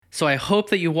So I hope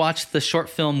that you watched the short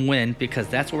film Wind, because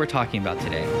that's what we're talking about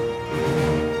today.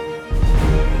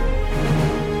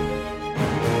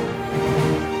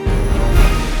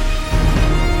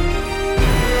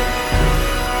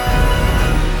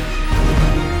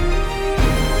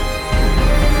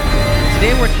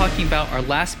 Today we're talking about our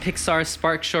last Pixar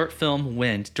Spark short film,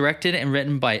 Wind, directed and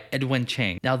written by Edwin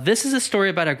Chang. Now this is a story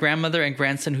about a grandmother and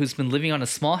grandson who's been living on a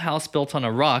small house built on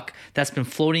a rock that's been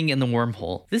floating in the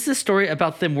wormhole. This is a story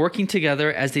about them working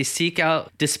together as they seek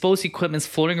out disposed equipments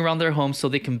floating around their home so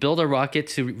they can build a rocket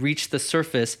to reach the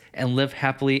surface and live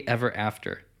happily ever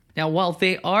after. Now, while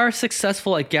they are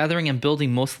successful at gathering and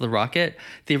building most of the rocket,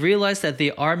 they realize that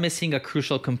they are missing a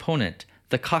crucial component: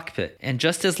 the cockpit. And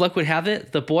just as luck would have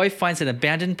it, the boy finds an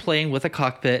abandoned plane with a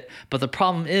cockpit, but the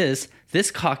problem is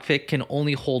this cockpit can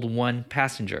only hold one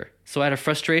passenger. So out of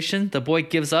frustration, the boy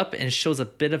gives up and shows a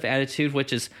bit of attitude,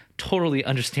 which is totally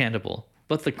understandable.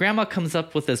 But the grandma comes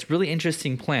up with this really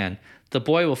interesting plan. The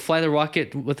boy will fly the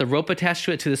rocket with a rope attached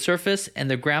to it to the surface,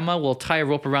 and the grandma will tie a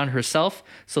rope around herself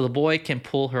so the boy can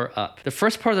pull her up. The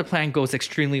first part of the plan goes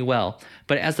extremely well,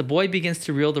 but as the boy begins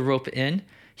to reel the rope in,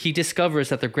 he discovers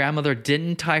that the grandmother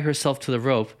didn't tie herself to the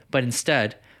rope, but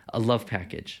instead, a love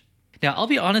package. Now, I'll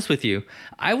be honest with you,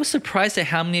 I was surprised at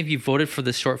how many of you voted for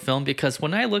this short film, because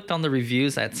when I looked on the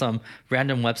reviews at some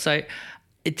random website,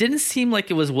 it didn't seem like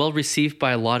it was well received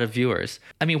by a lot of viewers.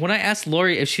 I mean, when I asked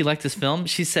Lori if she liked this film,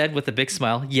 she said with a big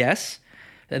smile, yes.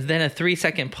 And then a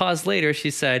 3-second pause later, she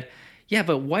said, yeah,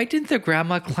 but why didn't the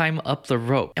grandma climb up the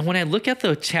rope? And when I look at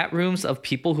the chat rooms of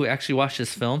people who actually watched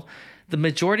this film, the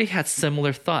majority had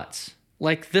similar thoughts,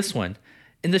 like this one.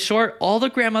 In the short, all the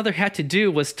grandmother had to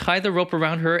do was tie the rope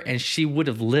around her and she would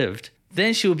have lived.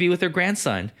 Then she would be with her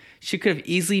grandson. She could have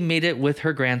easily made it with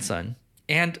her grandson.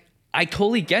 And I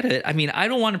totally get it. I mean, I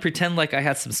don't want to pretend like I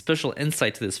had some special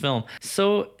insight to this film.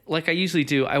 So, like I usually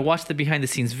do, I watched the behind the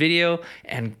scenes video,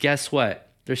 and guess what?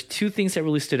 There's two things that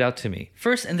really stood out to me.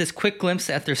 First, in this quick glimpse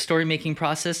at their story-making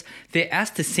process, they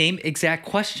asked the same exact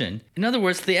question. In other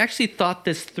words, they actually thought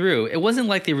this through. It wasn't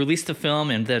like they released the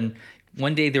film and then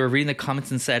one day they were reading the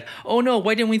comments and said, oh no,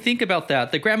 why didn't we think about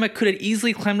that? The grandma could have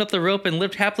easily climbed up the rope and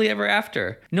lived happily ever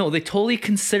after. No, they totally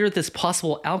considered this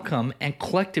possible outcome and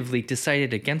collectively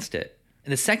decided against it.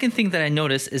 And the second thing that I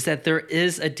noticed is that there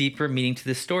is a deeper meaning to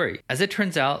this story. As it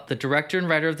turns out, the director and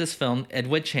writer of this film,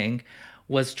 Edwin Chang,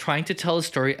 was trying to tell a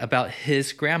story about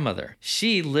his grandmother.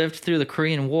 She lived through the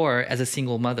Korean War as a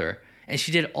single mother, and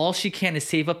she did all she can to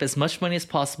save up as much money as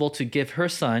possible to give her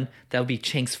son, that would be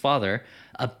Chang's father,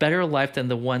 a better life than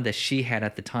the one that she had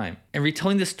at the time. In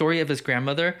retelling the story of his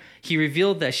grandmother, he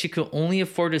revealed that she could only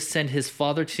afford to send his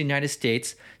father to the United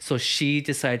States, so she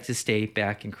decided to stay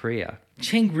back in Korea.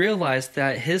 Chang realized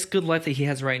that his good life that he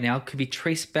has right now could be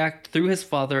traced back through his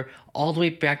father all the way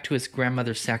back to his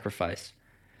grandmother's sacrifice.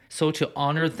 So to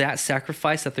honor that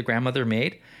sacrifice that the grandmother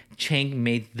made, Chang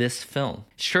made this film.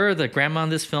 Sure, the grandma in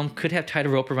this film could have tied a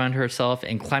rope around herself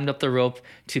and climbed up the rope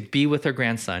to be with her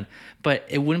grandson, but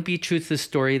it wouldn't be true to the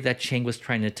story that Chang was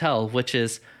trying to tell, which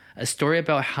is a story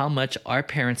about how much our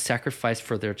parents sacrificed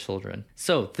for their children.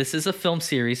 So this is a film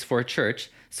series for a church,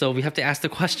 so we have to ask the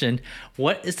question,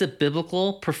 what is the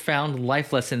biblical, profound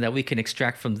life lesson that we can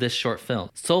extract from this short film?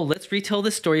 So let's retell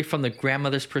this story from the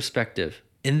grandmother's perspective.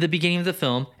 In the beginning of the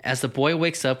film, as the boy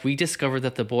wakes up, we discover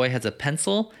that the boy has a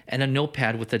pencil and a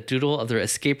notepad with a doodle of their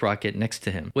escape rocket next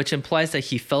to him, which implies that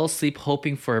he fell asleep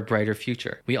hoping for a brighter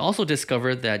future. We also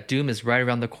discover that doom is right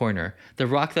around the corner. The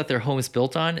rock that their home is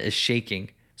built on is shaking.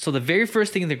 So the very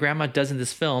first thing the grandma does in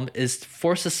this film is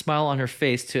force a smile on her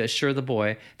face to assure the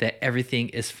boy that everything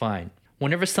is fine.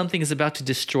 Whenever something is about to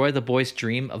destroy the boy's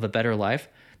dream of a better life,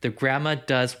 the grandma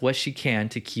does what she can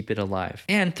to keep it alive.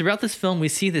 And throughout this film, we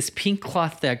see this pink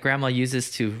cloth that grandma uses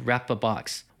to wrap a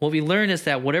box. What we learn is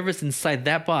that whatever's inside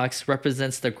that box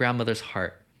represents the grandmother's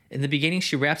heart. In the beginning,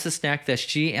 she wraps a snack that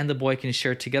she and the boy can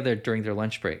share together during their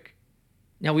lunch break.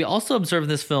 Now, we also observe in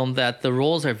this film that the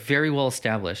roles are very well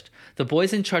established. The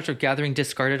boy's in charge of gathering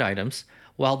discarded items,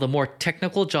 while the more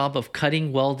technical job of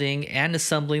cutting, welding, and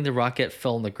assembling the rocket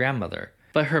fell on the grandmother.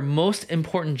 But her most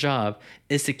important job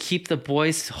is to keep the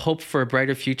boy's hope for a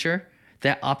brighter future,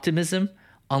 that optimism,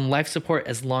 on life support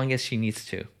as long as she needs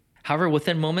to. However,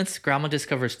 within moments, grandma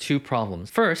discovers two problems.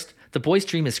 First, the boy's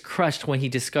dream is crushed when he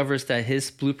discovers that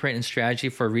his blueprint and strategy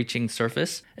for reaching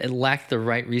surface, it lacked the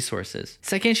right resources.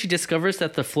 Second, she discovers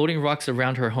that the floating rocks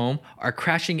around her home are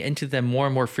crashing into them more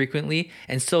and more frequently,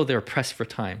 and so they're pressed for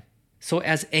time. So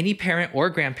as any parent or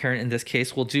grandparent in this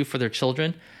case will do for their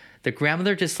children, the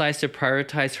grandmother decides to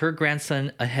prioritize her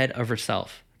grandson ahead of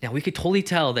herself. Now, we could totally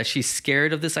tell that she's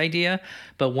scared of this idea,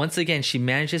 but once again, she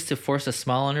manages to force a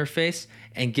smile on her face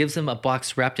and gives him a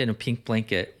box wrapped in a pink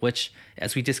blanket, which,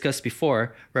 as we discussed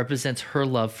before, represents her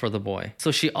love for the boy.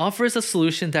 So she offers a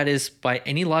solution that is, by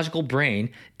any logical brain,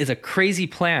 is a crazy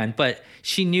plan, but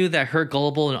she knew that her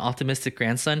gullible and optimistic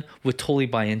grandson would totally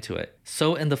buy into it.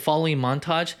 So in the following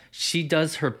montage, she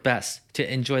does her best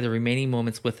to enjoy the remaining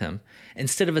moments with him.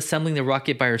 Instead of assembling the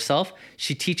rocket by herself,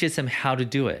 she teaches him how to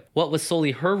do it. What was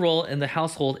solely her role in the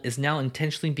household is now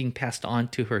intentionally being passed on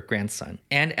to her grandson.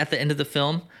 And at the end of the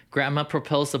film, Grandma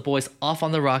propels the boys off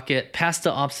on the rocket, past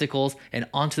the obstacles, and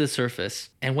onto the surface.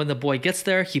 And when the boy gets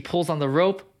there, he pulls on the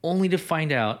rope, only to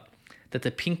find out that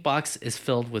the pink box is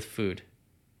filled with food.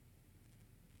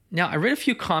 Now, I read a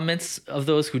few comments of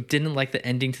those who didn't like the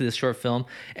ending to this short film,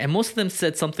 and most of them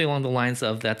said something along the lines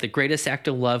of that the greatest act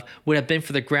of love would have been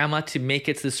for the grandma to make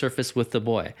it to the surface with the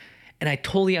boy. And I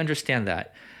totally understand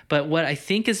that. But what I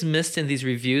think is missed in these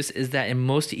reviews is that in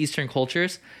most Eastern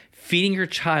cultures, feeding your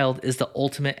child is the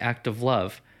ultimate act of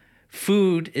love.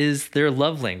 Food is their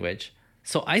love language.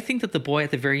 So I think that the boy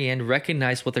at the very end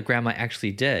recognized what the grandma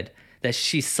actually did, that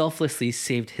she selflessly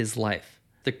saved his life.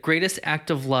 The greatest act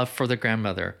of love for the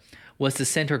grandmother was to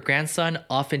send her grandson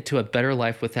off into a better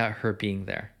life without her being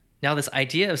there. Now, this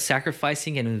idea of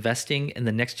sacrificing and investing in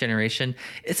the next generation,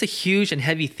 it's a huge and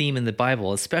heavy theme in the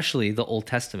Bible, especially the Old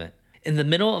Testament. In the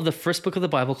middle of the first book of the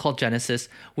Bible, called Genesis,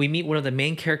 we meet one of the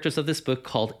main characters of this book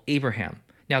called Abraham.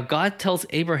 Now, God tells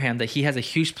Abraham that he has a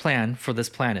huge plan for this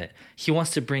planet. He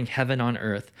wants to bring heaven on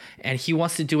earth, and he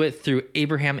wants to do it through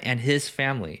Abraham and his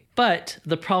family. But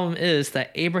the problem is that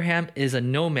Abraham is a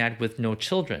nomad with no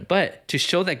children. But to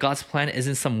show that God's plan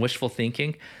isn't some wishful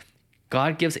thinking,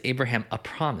 God gives Abraham a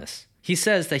promise. He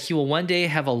says that he will one day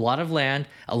have a lot of land,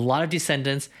 a lot of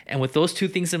descendants, and with those two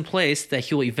things in place, that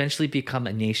he will eventually become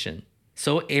a nation.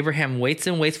 So Abraham waits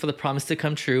and waits for the promise to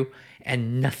come true,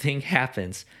 and nothing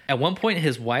happens. At one point,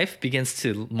 his wife begins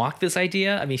to mock this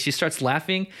idea. She starts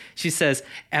laughing. She says,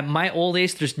 at my old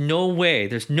age, there's no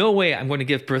way I'm going to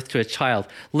give birth to a child,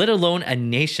 let alone a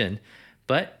nation.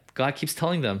 But God keeps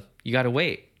telling them, you got to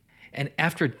wait. And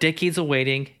after decades of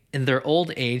waiting, in their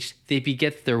old age, they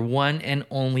beget their one and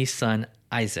only son,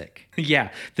 Isaac. Yeah,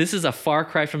 this is a far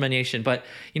cry from a nation. But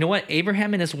you know what?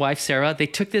 Abraham and his wife, Sarah, they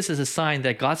took this as a sign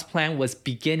that God's plan was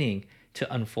beginning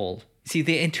to unfold. See,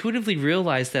 they intuitively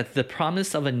realized that the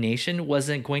promise of a nation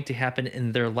wasn't going to happen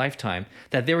in their lifetime,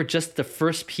 that they were just the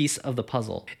first piece of the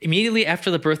puzzle. Immediately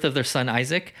after the birth of their son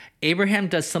Isaac, Abraham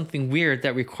does something weird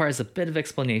that requires a bit of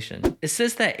explanation. It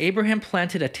says that Abraham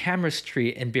planted a tamarisk tree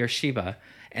in Beersheba,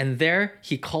 and there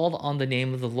he called on the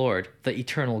name of the Lord, the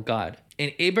eternal God.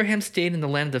 And Abraham stayed in the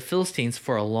land of the Philistines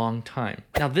for a long time.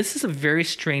 Now, this is a very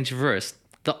strange verse.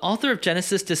 The author of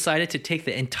Genesis decided to take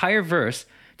the entire verse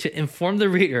to inform the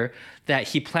reader that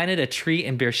he planted a tree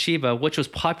in Beersheba, which was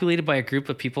populated by a group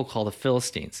of people called the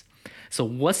Philistines. So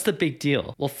what's the big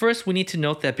deal? Well, first we need to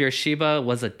note that Beersheba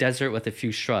was a desert with a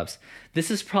few shrubs. This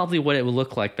is probably what it would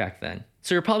look like back then.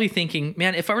 So you're probably thinking,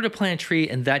 man, if I were to plant a tree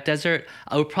in that desert,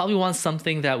 I would probably want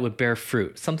something that would bear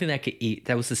fruit, something that I could eat,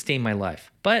 that would sustain my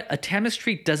life. But a tamarisk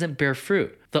tree doesn't bear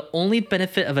fruit. The only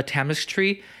benefit of a tamarisk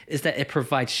tree is that it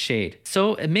provides shade.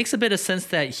 So it makes a bit of sense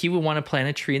that he would want to plant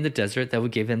a tree in the desert that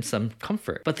would give him some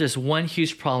comfort. But there's one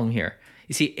huge problem here.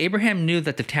 You see, Abraham knew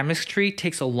that the tamarisk tree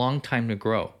takes a long time to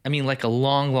grow. Like a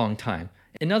long, long time.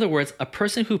 In other words, a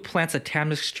person who plants a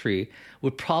tamarisk tree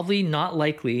would probably not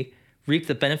likely reap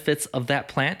the benefits of that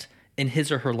plant in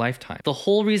his or her lifetime. The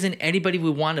whole reason anybody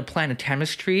would want to plant a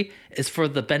tamarisk tree is for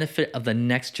the benefit of the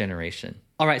next generation.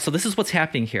 All right, so this is what's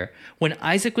happening here. When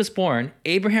Isaac was born,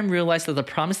 Abraham realized that the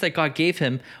promise that God gave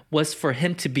him was for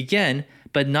him to begin,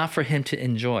 but not for him to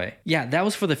enjoy. Yeah, that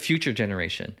was for the future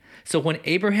generation. So when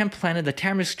Abraham planted the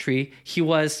tamarisk tree, he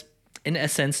was, in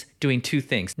essence, doing two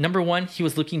things. Number one, he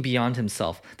was looking beyond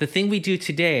himself. The thing we do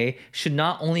today should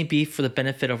not only be for the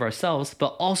benefit of ourselves,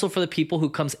 but also for the people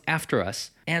who comes after us.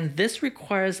 And this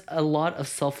requires a lot of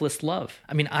selfless love.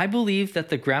 I believe that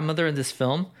the grandmother in this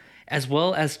film, as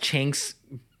well as Chang's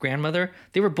grandmother,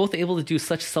 they were both able to do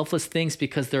such selfless things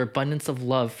because their abundance of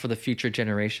love for the future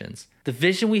generations. The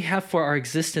vision we have for our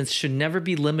existence should never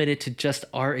be limited to just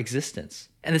our existence.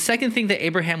 And the second thing that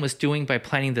Abraham was doing by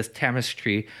planting this tamarisk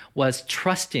tree was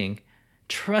trusting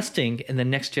in the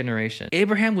next generation.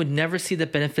 Abraham would never see the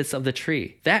benefits of the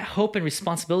tree. That hope and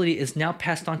responsibility is now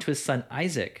passed on to his son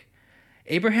Isaac.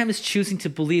 Abraham is choosing to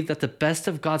believe that the best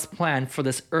of God's plan for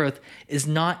this earth is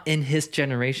not in his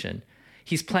generation.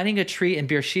 He's planting a tree in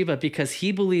Beersheba because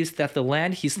he believes that the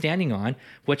land he's standing on,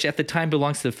 which at the time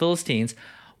belongs to the Philistines,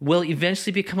 will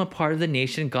eventually become a part of the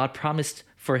nation God promised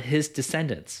for his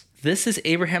descendants. This is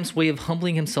Abraham's way of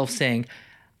humbling himself, saying,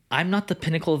 I'm not the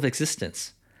pinnacle of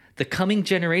existence. the coming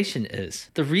generation is.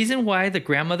 The reason why the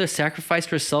grandmother sacrificed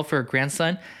herself for her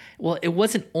grandson, well, it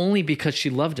wasn't only because she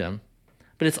loved him,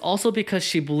 but it's also because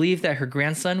she believed that her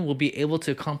grandson will be able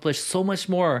to accomplish so much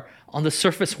more on the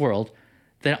surface world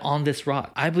than on this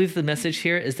rock. I believe the message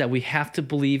here is that we have to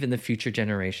believe in the future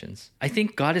generations. I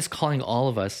think God is calling all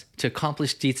of us to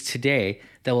accomplish deeds today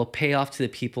that will pay off to the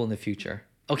people in the future.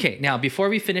 Okay, now before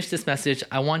we finish this message,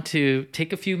 I want to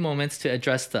take a few moments to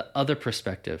address the other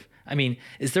perspective. I mean,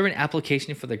 is there an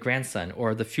application for the grandson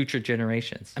or the future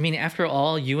generations? I mean, after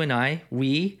all, you and I,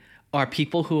 we are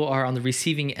people who are on the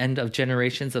receiving end of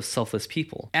generations of selfless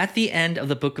people. At the end of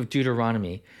the book of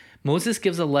Deuteronomy, Moses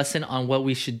gives a lesson on what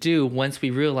we should do once we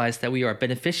realize that we are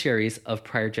beneficiaries of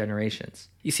prior generations.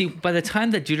 You see, by the time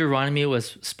that Deuteronomy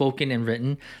was spoken and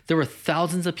written, there were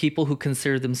thousands of people who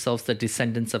considered themselves the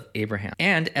descendants of Abraham.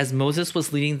 And as Moses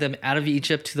was leading them out of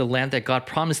Egypt to the land that God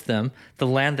promised them, the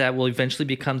land that will eventually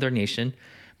become their nation,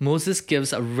 Moses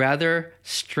gives a rather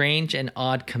strange and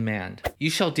odd command. You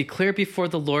shall declare before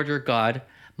the Lord your God,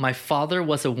 my father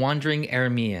was a wandering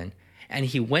Aramean, and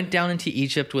he went down into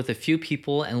Egypt with a few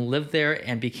people and lived there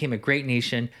and became a great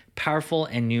nation, powerful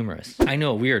and numerous. I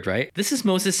know, weird, right? This is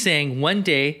Moses saying, one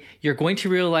day you're going to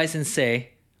realize and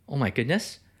say, oh my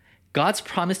goodness, God's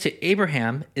promise to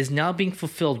Abraham is now being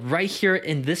fulfilled right here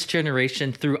in this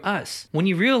generation through us. When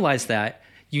you realize that,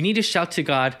 you need to shout to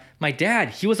God, my dad,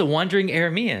 he was a wandering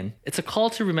Aramean. It's a call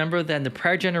to remember that in the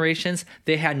prior generations,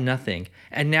 they had nothing.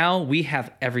 And now we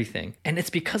have everything. And it's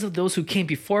because of those who came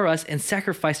before us and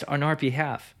sacrificed on our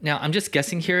behalf. Now, I'm just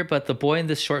guessing here, but the boy in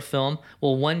this short film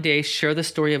will one day share the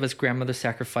story of his grandmother's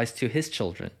sacrifice to his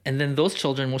children. And then those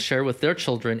children will share with their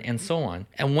children and so on.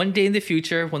 And one day in the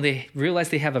future, when they realize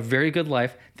they have a very good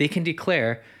life, they can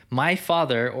declare, my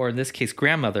father, or in this case,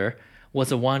 grandmother,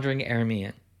 was a wandering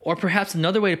Aramean. Or perhaps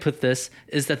another way to put this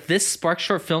is that this Spark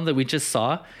short film that we just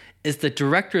saw is the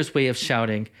director's way of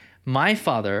shouting, my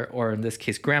father, or in this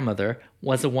case grandmother,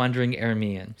 was a wandering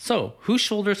Aramean. So, whose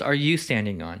shoulders are you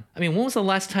standing on? I mean, when was the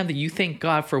last time that you thanked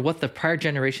God for what the prior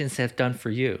generations have done for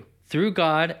you? Through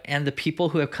God and the people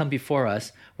who have come before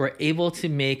us, we're able to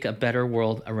make a better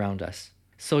world around us.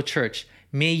 So church,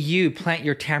 may you plant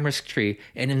your tamarisk tree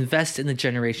and invest in the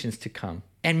generations to come.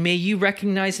 And may you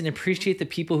recognize and appreciate the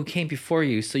people who came before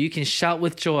you so you can shout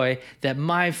with joy that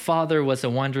my father was a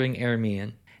wandering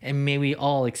Aramean. And may we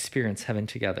all experience heaven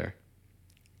together.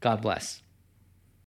 God bless.